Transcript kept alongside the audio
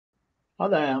Hi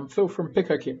there, I'm Phil from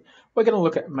Picokit. We're going to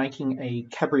look at making a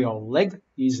cabriole leg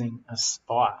using a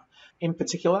spire. In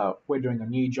particular, we're doing a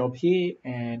new job here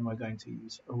and we're going to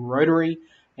use a rotary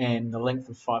and the length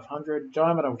of 500,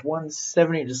 diameter of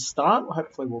 170 to start.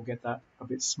 Hopefully we'll get that a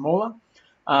bit smaller.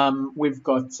 We've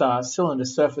got cylinder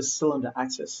surface, cylinder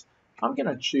axis. I'm going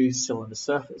to choose cylinder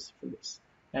surface for this.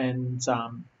 And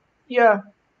yeah,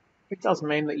 it does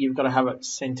mean that you've got to have it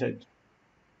centered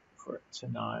for it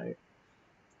to know.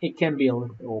 It can be a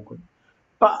little bit awkward,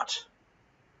 but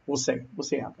we'll see. We'll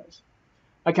see how it goes.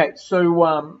 Okay, so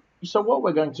what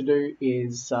we're going to do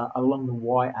is along the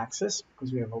y-axis,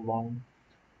 because we have a long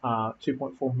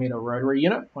 2.4 meter rotary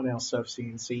unit on our Surf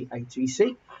CNC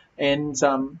ATC, and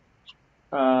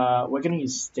we're going to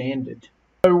use standard.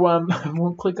 So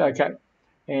we'll click OK,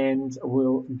 and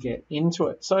we'll get into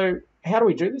it. So how do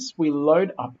we do this? We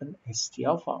load up an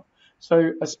STL file.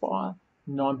 So Aspire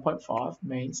 9.5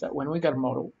 means that when we go to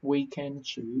model, we can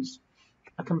choose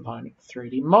a component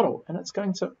 3D model, and it's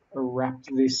going to wrap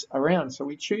this around. So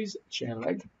we choose chair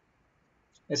leg,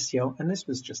 STL, and this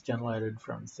was just downloaded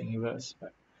from Thingiverse,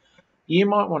 but you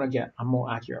might want to get a more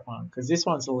accurate one because this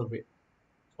one's a little bit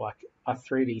like a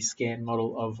 3D scan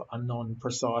model of a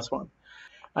non-precise one.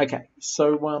 Okay,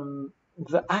 so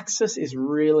the axis is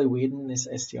really weird in this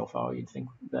STL file. You'd think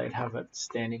they'd have it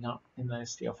standing up in the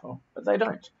STL file, but they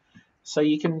don't. So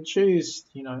you can choose,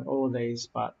 all of these,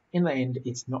 but in the end,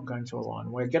 it's not going to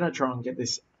align. We're going to try and get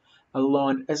this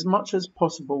aligned as much as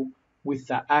possible with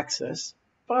that axis,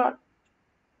 but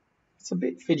it's a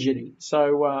bit fidgety.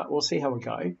 So we'll see how we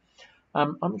go.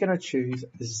 I'm going to choose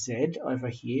Z over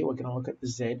here. We're going to look at the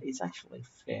Z. It's actually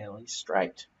fairly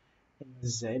straight. In the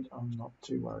Z, I'm not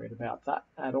too worried about that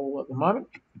at all at the moment.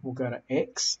 We'll go to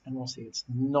X, and we'll see it's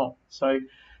not. So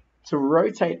to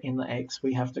rotate in the X,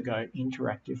 we have to go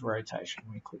interactive rotation.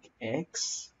 We click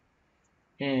X,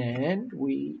 and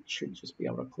we should just be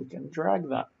able to click and drag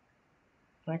that.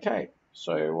 Okay, so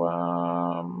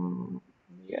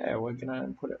yeah, we're going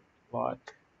to put it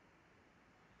like,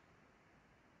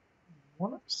 I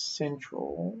want it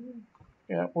central.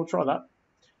 Yeah, we'll try that.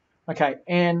 Okay,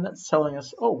 and that's telling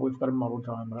us, oh, we've got a model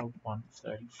diameter of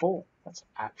 134. That's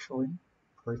actually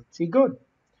pretty good.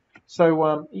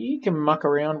 So you can muck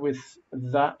around with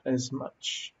that as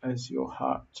much as your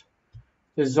heart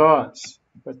desires,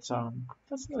 but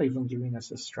that's not even giving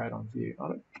us a straight-on view.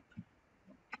 I'm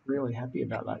really happy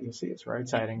about that. You'll see it's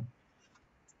rotating.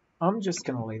 I'm just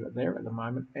going to leave it there at the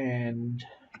moment, and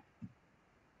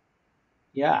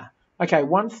yeah. Okay,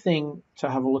 one thing to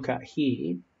have a look at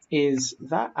here is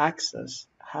that axis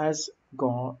has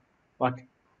got, like,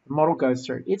 the model goes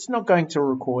through. It's not going to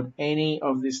record any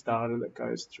of this data that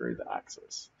goes through the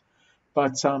axis,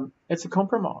 but it's a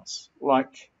compromise.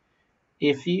 Like,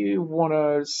 if you want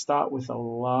to start with a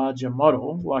larger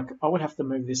model, like I would have to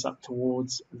move this up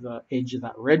towards the edge of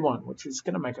that red one, which is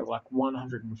going to make it like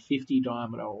 150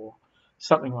 diameter or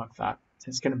something like that.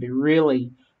 It's going to be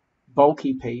really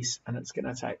bulky piece, and it's going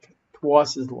to take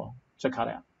twice as long to cut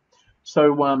out.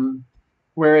 So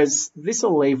whereas this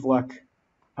will leave like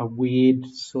a weird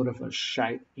sort of a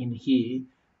shape in here,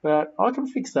 but I can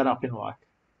fix that up in like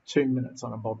 2 minutes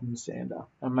on a bob and sander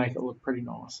and make it look pretty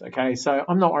nice. Okay, so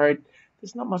I'm not worried.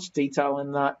 There's not much detail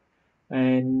in that,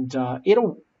 and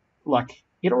it'll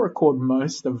record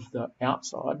most of the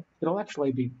outside. It'll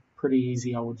actually be pretty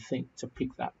easy, I would think, to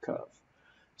pick that curve.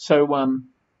 So I'm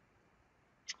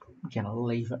gonna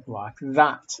leave it like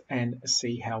that and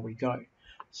see how we go.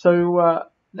 So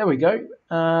there we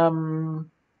go.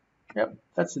 Yep,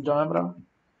 that's the diameter.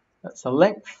 That's the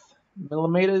length,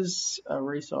 millimeters.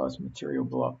 Resize material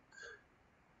block.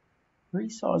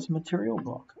 Resize material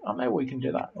block. Oh, maybe we can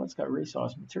do that. Let's go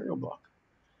resize material block,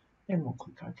 and we'll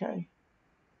click OK.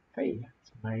 Hey,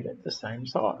 it's made it the same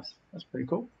size. That's pretty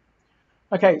cool.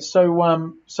 Okay,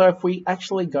 so so if we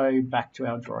actually go back to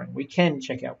our drawing, we can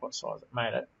check out what size it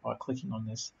made it by clicking on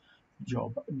this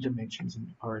job dimensions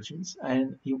and origins,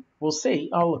 and you will see,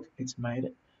 oh look, it's made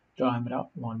it diameter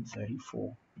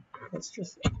 134. Let's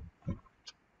just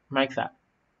make that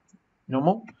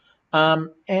normal, and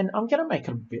I'm going to make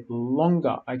it a bit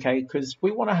longer, okay, because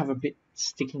we want to have a bit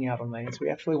sticking out on these. We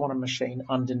actually want to machine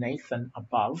underneath and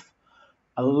above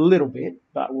a little bit,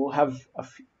 but we'll have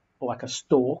like a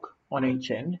stalk on each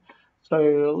end.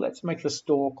 So let's make the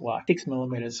stalk like 6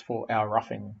 millimeters for our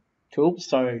roughing tool.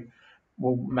 So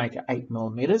we'll make it 8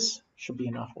 millimeters. Should be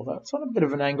enough, although it's on a bit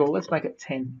of an angle. Let's make it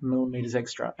 10 millimeters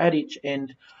extra at each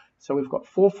end. So we've got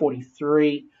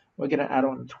 443. We're going to add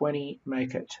on 20,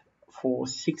 make it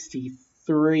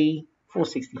 463.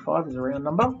 465 is a round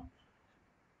number.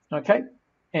 Okay,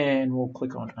 and we'll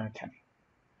click on OK.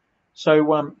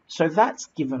 So that's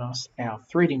given us our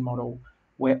 3D model.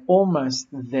 We're almost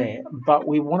there, but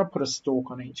we want to put a stalk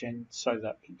on each end so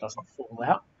that it doesn't fall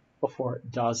out before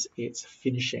it does its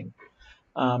finishing.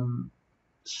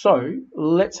 So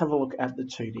let's have a look at the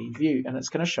 2D view, and it's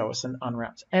going to show us an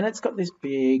unwrapped, and it's got this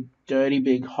big, dirty,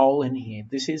 big hole in here.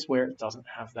 This is where it doesn't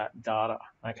have that data,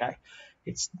 okay?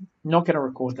 It's not going to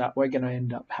record that. We're going to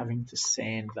end up having to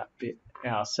sand that bit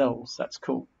ourselves. That's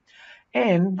cool.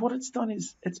 And what it's done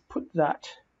is it's put that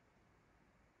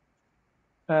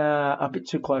a bit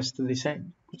too close to this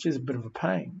end, which is a bit of a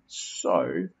pain.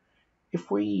 So if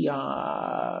we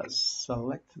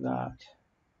select that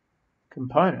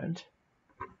component,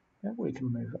 then we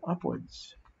can move it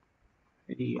upwards.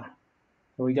 Here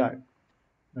we go.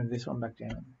 Move this one back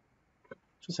down.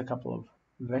 Just a couple of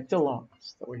vector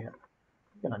lines that we have.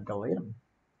 I'm going to delete them.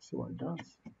 See what it does.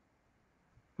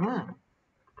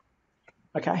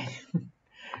 Okay.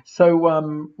 So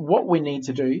what we need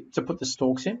to do to put the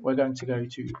stalks in, we're going to go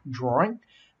to drawing,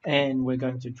 and we're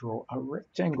going to draw a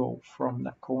rectangle from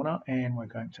that corner, and we're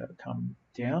going to come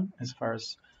down as far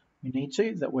as we need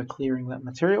to, that we're clearing that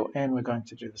material, and we're going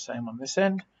to do the same on this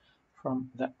end from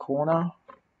that corner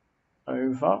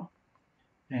over,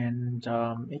 and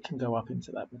it can go up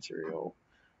into that material.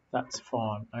 That's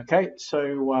fine. Okay,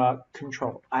 so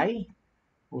Control A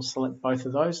will select both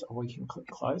of those, or we can click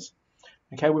close.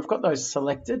 Okay, we've got those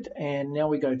selected, and now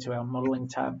we go to our modeling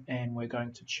tab, and we're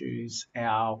going to choose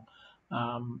our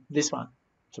this one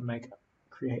to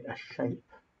create a shape.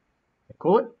 I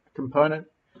call it a component.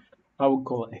 I would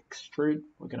call it extrude.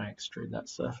 We're going to extrude that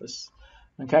surface.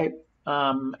 Okay,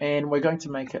 and we're going to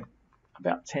make it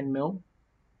about 10 mil.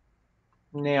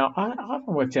 Now, I haven't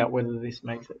worked out whether this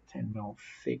makes it 10 mil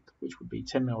thick, which would be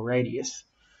 10 mil radius,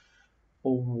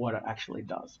 or what it actually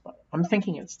does. But I'm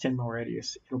thinking it's 10 mil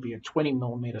radius. It'll be a 20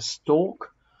 millimeter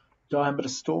stalk, diameter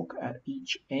stalk at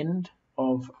each end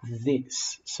of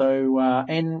this. So,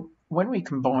 and when we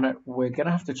combine it, we're going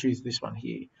to have to choose this one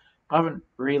here. I haven't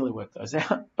really worked those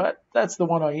out, but that's the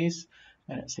one I use,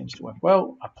 and it seems to work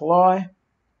well. Apply,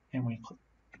 and we click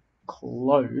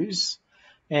close.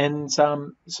 And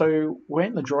so we're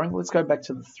in the drawing. Let's go back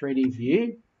to the 3D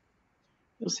view.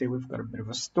 You'll see we've got a bit of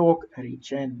a stalk at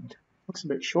each end. Looks a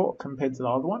bit short compared to the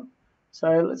other one. So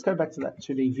let's go back to that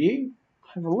 2D view.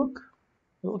 Have a look.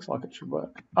 It looks like it should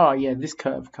work. Oh yeah, this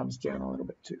curve comes down a little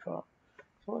bit too far.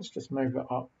 So let's just move it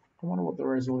up. I wonder what the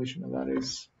resolution of that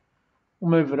is.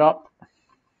 We'll move it up.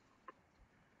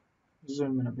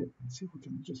 Zoom in a bit and see if we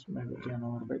can just move it down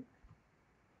a little bit.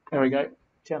 There we go.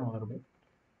 Down a little bit.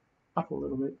 Up a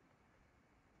little bit.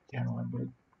 Down a little bit.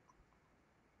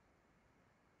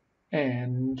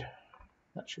 And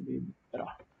that should be better.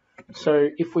 So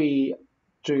if we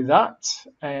do that,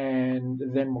 and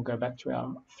then we'll go back to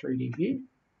our 3D view,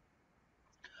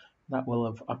 that will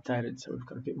have updated. So we've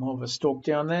got a bit more of a stalk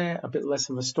down there, a bit less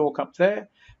of a stalk up there.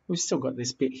 We've still got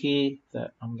this bit here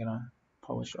that I'm going to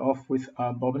polish off with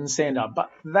a bobbin sander.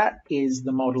 But that is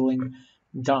the modeling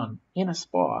done in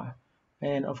Aspire.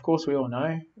 And of course, we all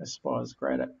know Aspire is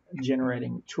great at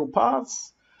generating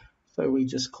toolpaths. So we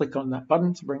just click on that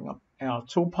button to bring up our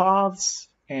toolpaths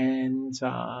and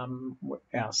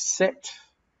our set.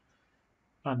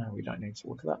 Oh no, we don't need to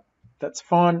look at that. That's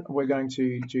fine. We're going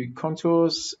to do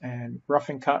contours and rough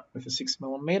and cut with a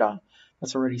 6mm.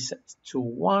 That's already set to tool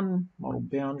 1. Model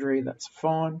boundary, that's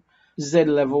fine. Z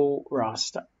level,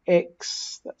 raster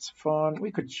X, that's fine.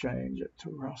 We could change it to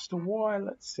raster Y.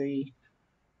 Let's see.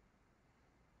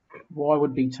 Y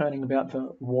would be turning about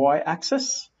the Y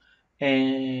axis,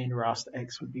 and raster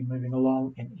X would be moving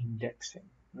along and indexing.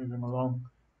 Moving along,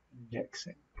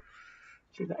 indexing.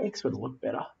 See, the X would look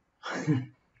better.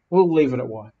 We'll leave it at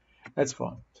Y. That's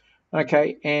fine.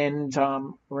 Okay, and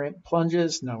ramp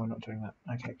plunges. No, we're not doing that.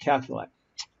 Okay, calculate.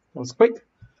 That was quick.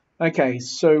 Okay,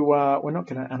 so we're not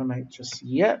going to animate just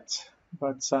yet,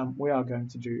 but we are going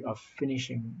to do a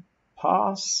finishing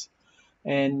pass,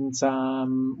 and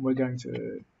we're going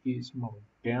to use model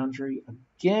boundary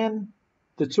again.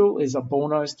 The tool is a ball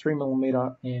nose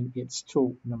 3mm, and it's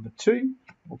tool number 2.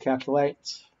 We'll calculate.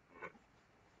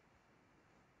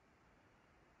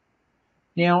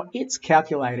 Now it's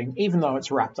calculating, even though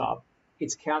it's wrapped up,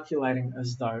 it's calculating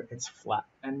as though it's flat.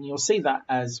 And you'll see that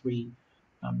as we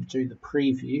do the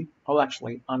preview. I'll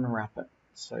actually unwrap it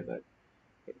so that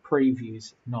it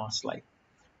previews nicely.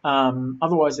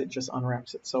 Otherwise it just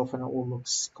unwraps itself and it will look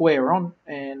square on,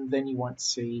 and then you won't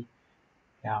see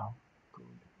how good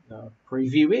the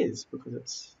preview is because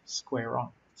it's square on.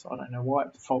 So I don't know why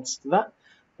it defaults to that,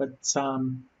 but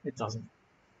it doesn't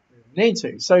need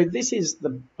to. So this is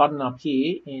the button up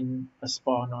here in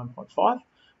Aspire 9.5,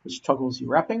 which toggles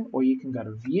your wrapping, or you can go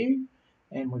to View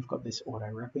and we've got this auto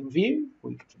wrapping view.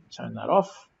 We can turn that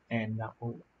off, and that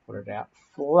will put it out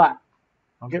flat.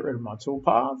 I'll get rid of my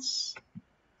toolpaths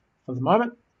for the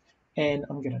moment, and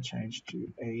I'm going to change to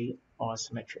a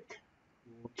isometric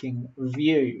looking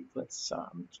view. Let's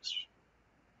just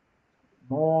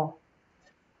more.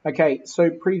 Okay, so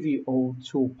preview all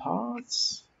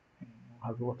toolpaths, and we'll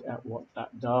have a look at what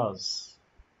that does.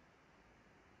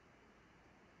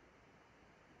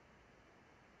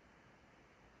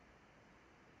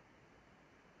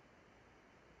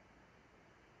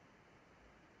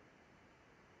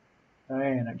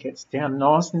 And it gets down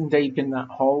nice and deep in that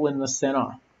hole in the center.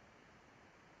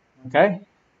 Okay,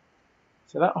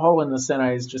 so that hole in the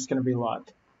center is just going to be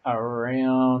like a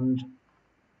round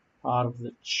part of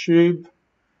the tube.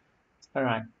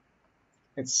 Alright,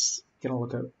 it's going to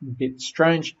look a bit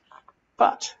strange,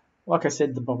 but like I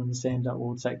said, the bobbin sander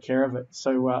will take care of it.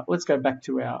 So let's go back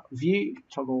to our view,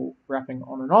 toggle wrapping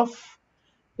on and off.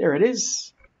 There it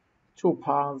is.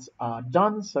 Toolpaths are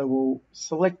done, so we'll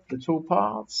select the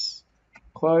toolpaths,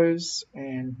 close,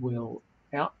 and we'll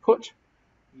output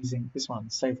using this one,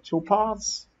 Save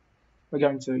Toolpaths. We're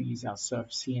going to use our Surf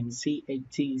CNC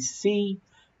ATC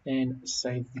and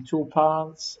save the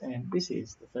toolpaths, and this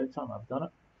is the third time I've done it.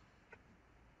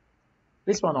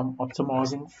 This one I'm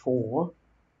optimizing for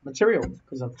material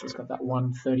because I've just got that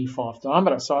 135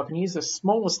 diameter, so I can use the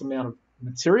smallest amount of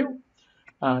material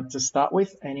to start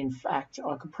with, and in fact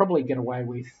I could probably get away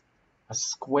with a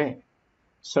square.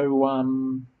 So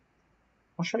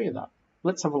I'll show you that.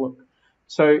 Let's have a look.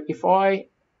 So if I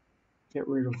get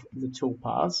rid of the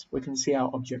toolpaths, we can see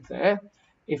our object there.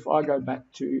 If I go back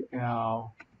to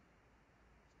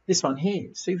this one here,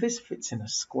 see, this fits in a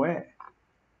square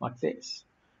like this.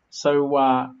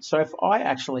 So if I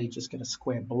actually just get a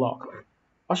square block,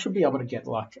 I should be able to get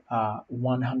like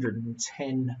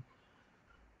 110.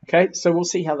 Okay, so we'll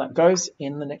see how that goes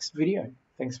in the next video.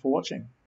 Thanks for watching.